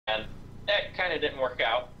that kind of didn't work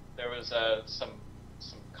out. There was some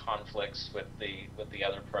conflicts with the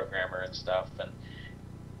other programmer and stuff, and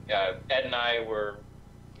Ed and I were,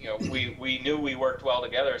 we knew we worked well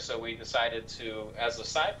together, so we decided to, as a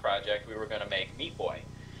side project, we were going to make Meat Boy,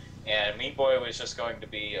 and Meat Boy was just going to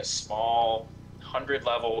be a small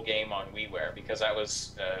 100-level game on WiiWare, because that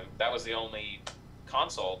was the only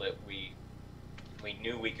console that we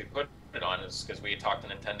knew we could put it on, is because we had talked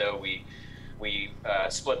to Nintendo. We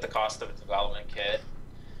split the cost of a development kit.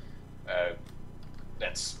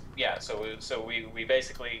 So we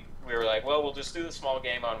basically, we were like, well, we'll just do the small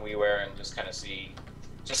game on WiiWare and just kind of see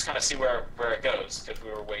where it goes, because we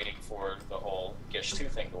were waiting for the whole Gish 2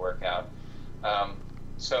 thing to work out.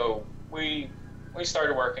 So we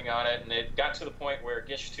started working on it, and it got to the point where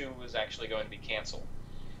Gish 2 was actually going to be canceled.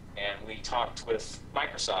 And we talked with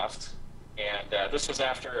Microsoft, and this was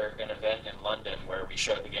after an event in London where we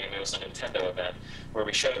showed the game. It was a Nintendo event where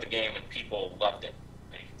we showed the game, and people loved it.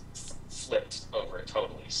 They flipped over it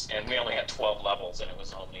totally. And we only had 12 levels, and it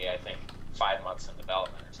was only, I think, 5 months in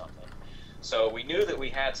development or something. So we knew that we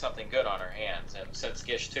had something good on our hands, and since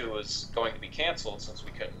Gish 2 was going to be canceled, since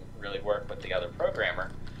we couldn't really work with the other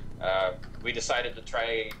programmer, we decided to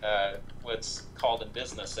try what's called in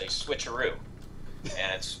business a switcheroo.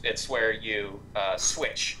 And it's where you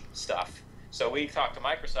switch stuff. So we talked to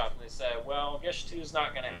Microsoft, and they said, well, Gish 2 is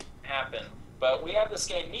not going to happen, but we have this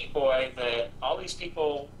game Meat Boy that all these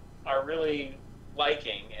people are really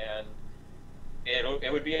liking, and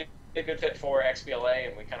it would be a good fit for XBLA,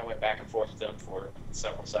 and we kind of went back and forth with them for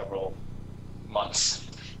several months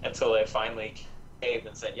until they finally caved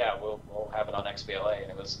and said, yeah, we'll have it on XBLA.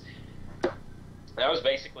 And that was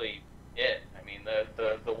basically it. I mean,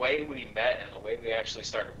 the way we met and the way we actually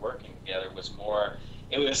started working together was more,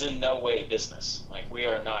 it was in no way business. Like, we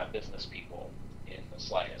are not business people in the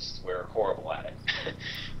slightest. We're horrible at it.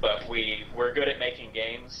 But we're good at making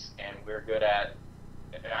games, and we're good at,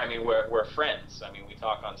 I mean, we're friends. I mean, we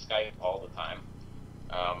talk on Skype all the time.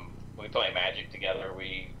 We play Magic together.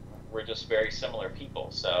 We're just very similar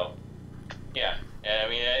people. So, yeah. And I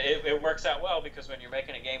mean, it works out well, because when you're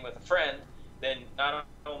making a game with a friend, then not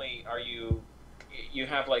only are you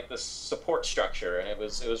have like this support structure, and it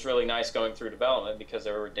was really nice going through development, because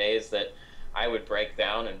there were days that I would break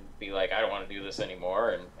down and be like, I don't want to do this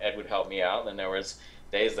anymore, and Ed would help me out. And then there was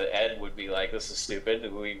days that Ed would be like, this is stupid,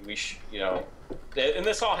 and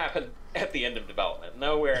this all happened at the end of development,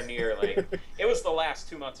 nowhere near like it was the last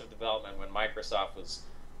 2 months of development when Microsoft was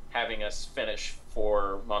having us finish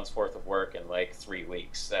 4 months worth of work in like 3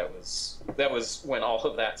 weeks. That was when all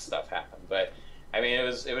of that stuff happened. But I mean, it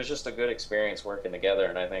was just a good experience working together,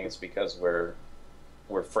 and I think it's because we're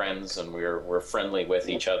friends, and we're friendly with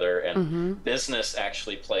each other, and business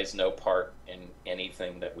actually plays no part in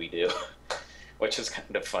anything that we do, which is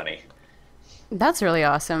kind of funny. That's really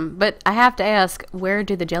awesome. But I have to ask, where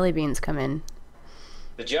do the jelly beans come in?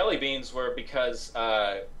 The jelly beans were because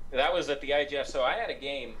that was at the IGF. So I had a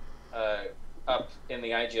game up in the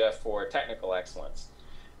IGF for technical excellence,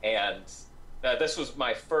 and this was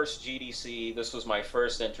my first GDC. This was my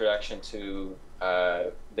first introduction to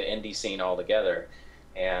the indie scene altogether.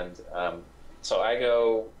 And so I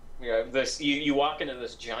go, you walk into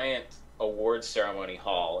this giant awards ceremony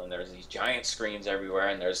hall, and there's these giant screens everywhere,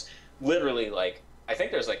 and there's literally like, I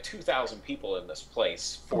think there's like 2,000 people in this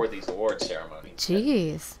place for these award ceremonies.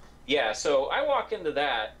 Jeez. Yeah, so I walk into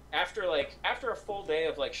that after a full day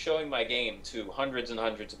of like showing my game to hundreds and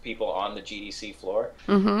hundreds of people on the GDC floor,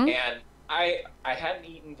 and I hadn't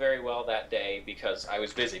eaten very well that day because I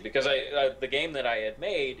was busy, because the game that I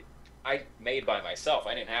made by myself.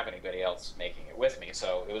 I didn't have anybody else making it with me,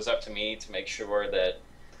 so it was up to me to make sure that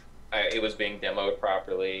it was being demoed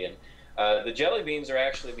properly. And the jelly beans are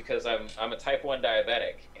actually because I'm a type 1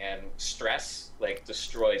 diabetic, and stress like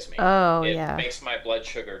destroys me. Oh, it yeah. makes my blood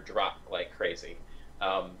sugar drop like crazy.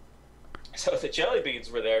 So the jelly beans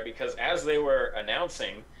were there because as they were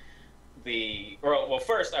announcing well,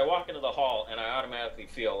 first I walk into the hall and I automatically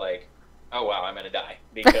feel like, oh wow, I'm gonna die,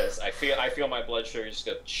 because I feel my blood sugar just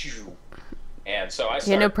go choo, and so I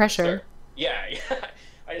start. No pressure.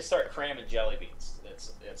 I just start cramming jelly beans.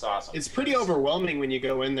 It's awesome. It's pretty overwhelming when you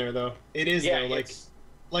go in there, though. It is, yeah, though.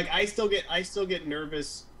 Like I still get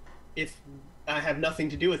nervous if I have nothing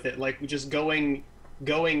to do with it. Like just going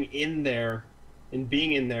in there and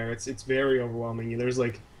being in there, it's very overwhelming. There's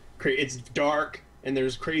like, it's dark and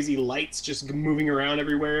there's crazy lights just moving around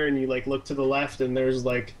everywhere, and you like look to the left and there's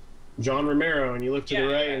like John Romero, and you look to the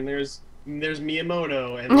right and there's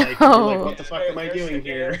Miyamoto, and like, you're like, what the fuck am I doing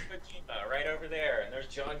here? Right over over there, and there's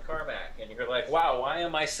John Carmack, and you're like, wow, why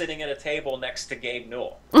am I sitting at a table next to Gabe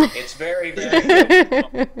Newell? It's very,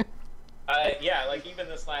 very yeah, like even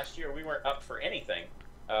this last year, we weren't up for anything,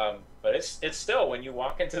 but it's still, when you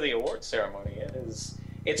walk into the award ceremony,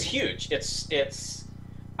 it's huge. It's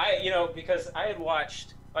because I had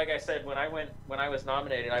watched, like I said, when I was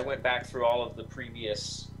nominated, I went back through all of the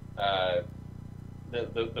previous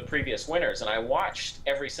the previous winners, and I watched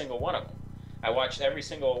every single one of them. I watched every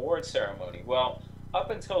single award ceremony. Well,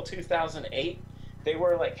 up until 2008, they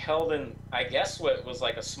were like held in, I guess, what was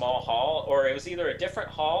like a small hall, or it was either a different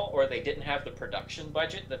hall, or they didn't have the production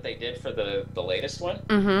budget that they did for the latest one.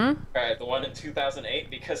 Mm-hmm. The one in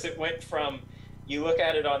 2008, because it went from, you look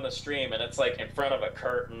at it on the stream and it's like in front of a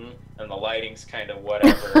curtain and the lighting's kind of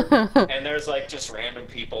whatever, and there's like just random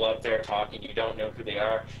people up there talking, you don't know who they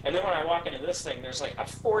are, and then when I walk into this thing, there's like a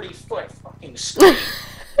 40-foot fucking screen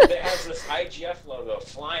that has this IGF logo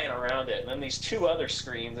flying around it, and then these two other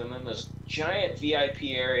screens, and then this giant VIP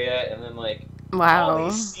area, and then like all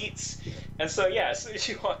these seats. And so yeah, as soon as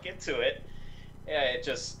you walk into it, yeah,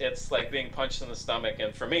 it's like being punched in the stomach.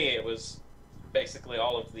 And for me, it was basically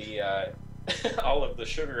all of the all of the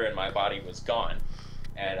sugar in my body was gone,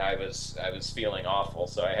 and I was feeling awful.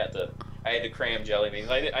 So I had to cram jelly beans.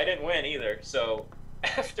 I didn't win either. So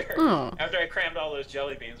after I crammed all those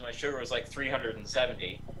jelly beans, my sugar was like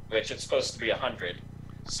 370, which it's supposed to be 100.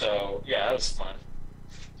 So yeah, that was fun.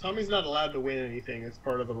 Tommy's not allowed to win anything. It's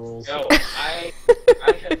part of the rules. No, I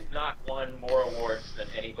have not won more awards than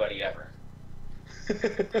anybody ever.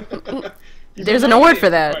 There's an award for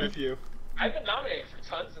that. Quite a few. I've been nominated for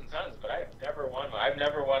tons and tons, but I've never won one. I've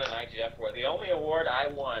never won an IGF award. The only award I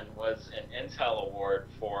won was an Intel award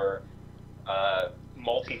for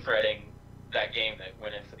multi-threading that game that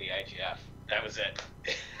went into the IGF. That was it.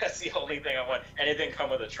 That's the only thing I won, and it didn't come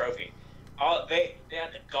with a trophy. They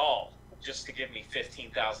had the gall just to give me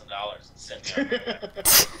 $15,000 and send me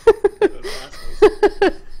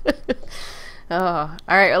on. Oh,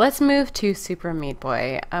 all right. Well, let's move to Super Meat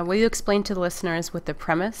Boy. Will you explain to the listeners what the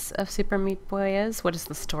premise of Super Meat Boy is? What is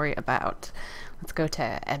the story about? Let's go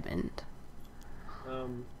to Edmund.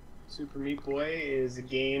 Super Meat Boy is a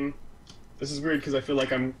game. This is weird because I feel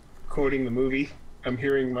like I'm quoting the movie. I'm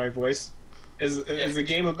hearing my voice. Is a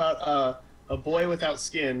game about a boy without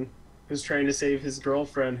skin who's trying to save his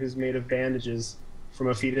girlfriend who's made of bandages from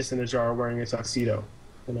a fetus in a jar wearing a tuxedo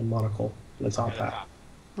and a monocle and a top hat.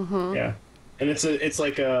 Mm-hmm. Yeah. And it's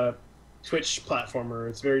like a Twitch platformer.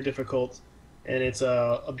 It's very difficult, and it's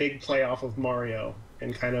a big play off of Mario,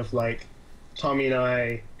 and kind of like Tommy and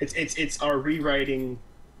I. It's our rewriting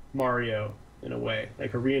Mario in a way,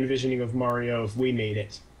 like a re-envisioning of Mario if we made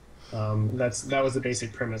it. That was the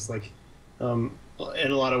basic premise. Like, in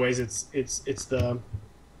a lot of ways, it's the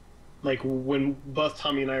like when both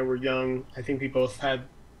Tommy and I were young. I think we both had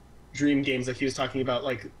dream games, like he was talking about,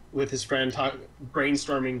 like with his friend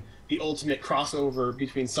brainstorming the ultimate crossover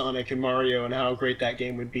between Sonic and Mario and how great that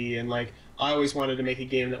game would be. And like I always wanted to make a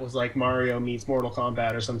game that was like Mario meets Mortal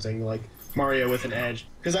Kombat or something, like Mario with an edge.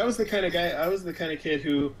 Because I was the kind of kid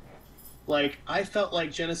who, like, I felt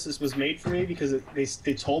like Genesis was made for me because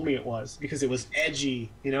they told me it was, because it was edgy,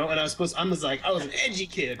 you know. And I was an edgy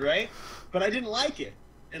kid, right? But I didn't like it.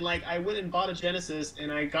 And like I went and bought a Genesis and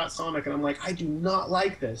I got Sonic and I'm like, I do not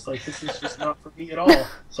like this. Like this is just not for me at all.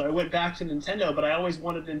 So I went back to Nintendo, but I always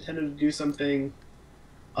wanted Nintendo to do something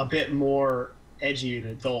a bit more edgy and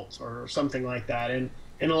adult or something like that. And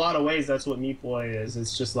in a lot of ways, that's what Meat Boy is.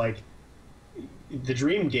 It's just like the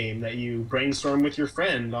dream game that you brainstorm with your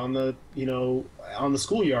friend on the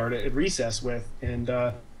schoolyard at recess with.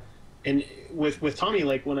 And with Tommy,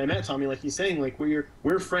 like when I met Tommy, like he's saying, like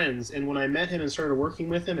we're friends, and when I met him and started working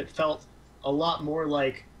with him, it felt a lot more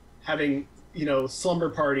like having, slumber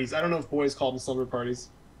parties. I don't know if boys call them slumber parties,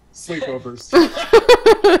 sleepovers.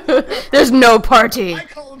 There's no party. I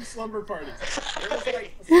call them slumber parties. It was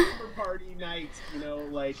like a slumber party night,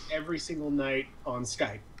 like every single night on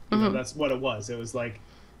Skype. That's what it was. It was like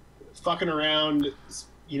fucking around,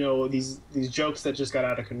 these jokes that just got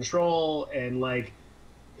out of control, and like.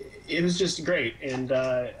 It was just great, and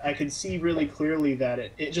I could see really clearly that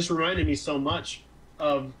it just reminded me so much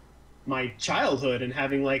of my childhood and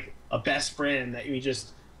having like a best friend that we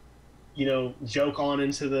just joke on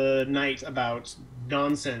into the night about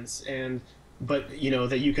nonsense, but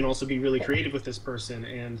that you can also be really creative with this person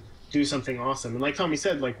and do something awesome. And like Tommy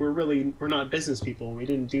said, like we're not business people. We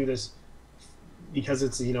didn't do this because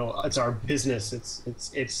it's it's our business.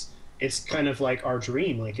 It's kind of like our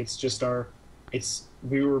dream. Like it's just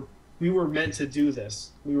we were meant to do this.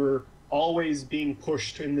 We were always being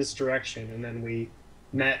pushed in this direction, and then we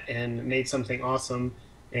met and made something awesome.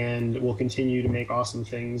 and will continue to make awesome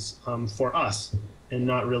things for us and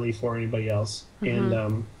not really for anybody else.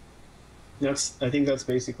 And I think that's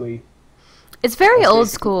basically. It's very old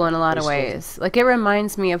school in a lot of ways. Like, it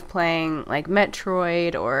reminds me of playing like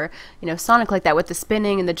Metroid or, you know, Sonic, like that, with the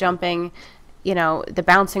spinning and the jumping, you know, the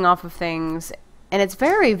bouncing off of things. And it's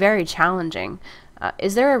very, very challenging.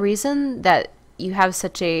 Is there a reason that you have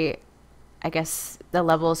such a, I guess the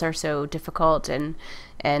levels are so difficult, and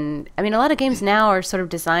I mean, a lot of games now are sort of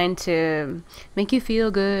designed to make you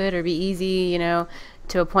feel good or be easy, you know,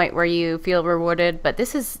 to a point where you feel rewarded, but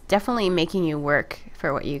this is definitely making you work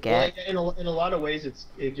for what you get. Well, in a lot of ways,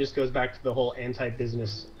 it just goes back to the whole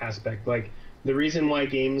anti-business aspect. Like, the reason why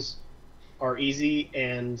games are easy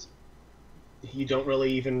and you don't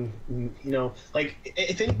really even, you know, like,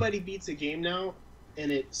 if anybody beats a game now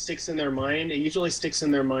and it sticks in their mind, it usually sticks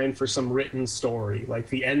in their mind for some written story, like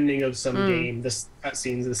the ending of some game, the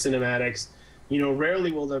cutscenes, the cinematics. You know,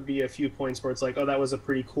 rarely will there be a few points where it's like, oh, that was a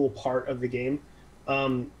pretty cool part of the game.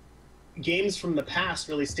 Games from the past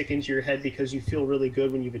really stick into your head because you feel really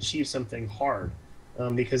good when you've achieved something hard,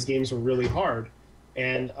 because games were really hard.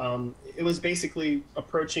 And it was basically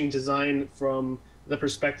approaching design from the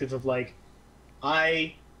perspective of, like,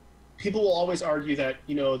 people will always argue that,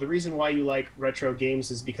 you know, the reason why you like retro games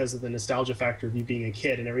is because of the nostalgia factor of you being a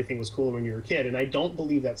kid and everything was cooler when you were a kid. And I don't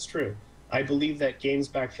believe that's true. I believe that games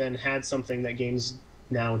back then had something that games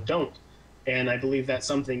now don't. And I believe that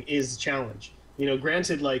something is challenge. You know,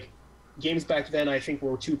 granted, like, games back then I think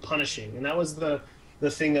were too punishing. And that was the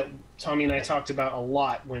thing that Tommy and I talked about a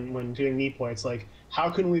lot when doing Meat Boy. It's like, how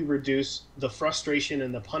can we reduce the frustration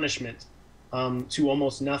and the punishment to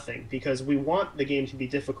almost nothing? Because we want the game to be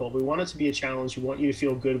difficult. We want it to be a challenge. We want you to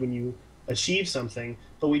feel good when you achieve something,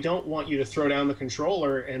 but we don't want you to throw down the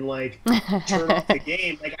controller and, like, turn off the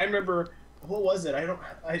game. Like, I remember, what was it?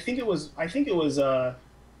 I think it was the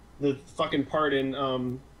fucking part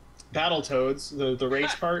in Battletoads, the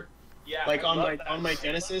race part. Yeah, like on my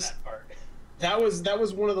Genesis. That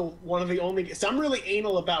was one of the only. So I'm really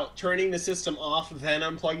anal about turning the system off, then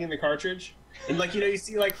unplugging the cartridge. And, like, you know, you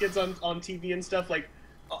see, like, kids on TV and stuff, like,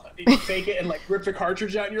 fake it and, like, rip the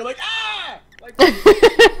cartridge out, and you're like, ah! Like,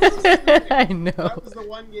 I know. That was the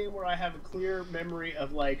one game where I have a clear memory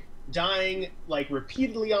of, like, dying, like,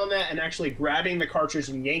 repeatedly on that and actually grabbing the cartridge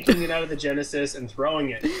and yanking it out of the Genesis and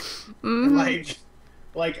throwing it.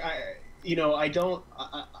 Like, I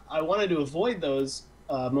wanted to avoid those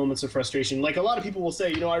moments of frustration. Like, a lot of people will say,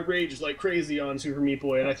 you know, I raged like crazy on Super Meat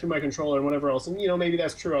Boy and I threw my controller and whatever else, and, you know, maybe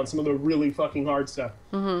that's true on some of the really fucking hard stuff.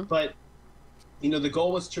 But, you know, the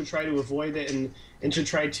goal was to try to avoid it and to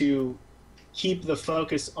try to keep the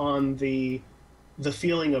focus on the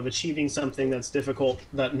feeling of achieving something that's difficult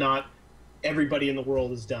that not everybody in the world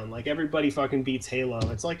has done. Like, everybody fucking beats Halo.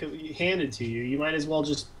 It's like handed to you. You might as well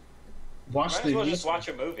just watch just watch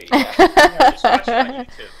a movie. Yeah. Just watch it on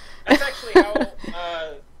YouTube. That's actually how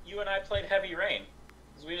you and I played Heavy Rain.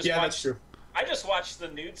 That's true. I just watched the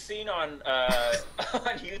nude scene on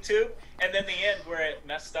on YouTube, and then the end where it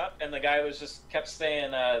messed up, and the guy kept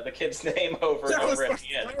saying the kid's name over and over at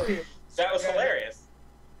the end. Hilarious. That was hilarious.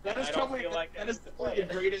 That is probably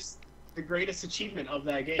the greatest achievement of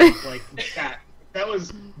that game. Like, that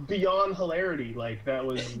was beyond hilarity. Like, that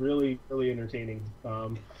was really, really entertaining.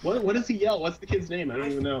 What does he yell? What's the kid's name? I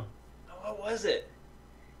don't even know. What was it?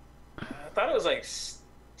 I thought it was like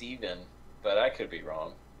Steven, but I could be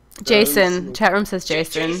wrong. Jason. Chat room says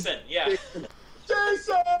Jason. Jason, yeah. Jason!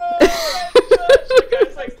 The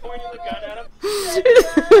guy's like pointing the gun at him.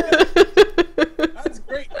 That's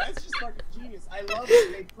great. That's just fucking genius. I love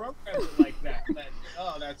it. They programmed it like that.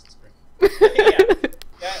 That's just great.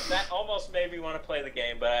 Yeah, that almost made me want to play the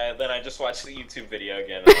game, but then I just watched the YouTube video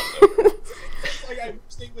again. And Like, I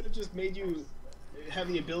wish they would have just made you have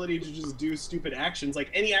the ability to just do stupid actions. Like,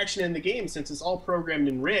 any action in the game, since it's all programmed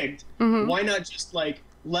and rigged, why not just, like,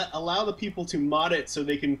 allow the people to mod it so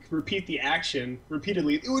they can repeat the action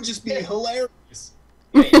repeatedly? It would just be hilarious.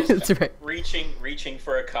 Yeah, That's right. Reaching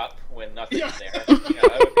for a cup when nothing's there. You know,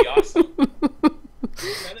 that would be awesome.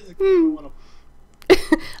 That is a game I want to.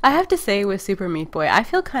 I have to say, with Super Meat Boy, I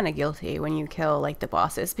feel kind of guilty when you kill, like, the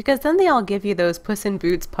bosses, because then they all give you those Puss in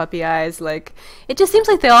Boots puppy eyes. Like, it just seems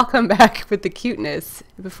like they all come back with the cuteness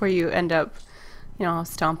before you end up, you know,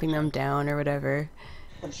 stomping them down or whatever.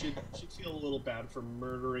 You should feel a little bad for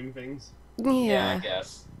murdering things. Yeah. I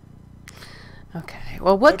guess. Okay.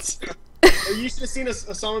 Well, what? You should have seen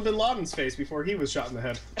Osama bin Laden's face before he was shot in the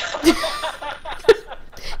head.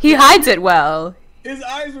 He hides it well. His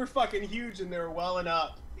eyes were fucking huge and they were welling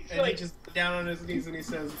up. And he just down on his knees and he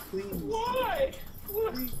says, please. Why?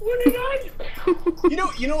 What did I do?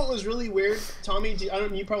 You know what was really weird, Tommy? I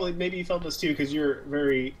don't. You probably maybe you felt this too because you're a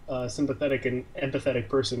very sympathetic and empathetic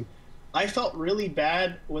person. I felt really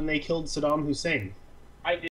bad when they killed Saddam Hussein. I did.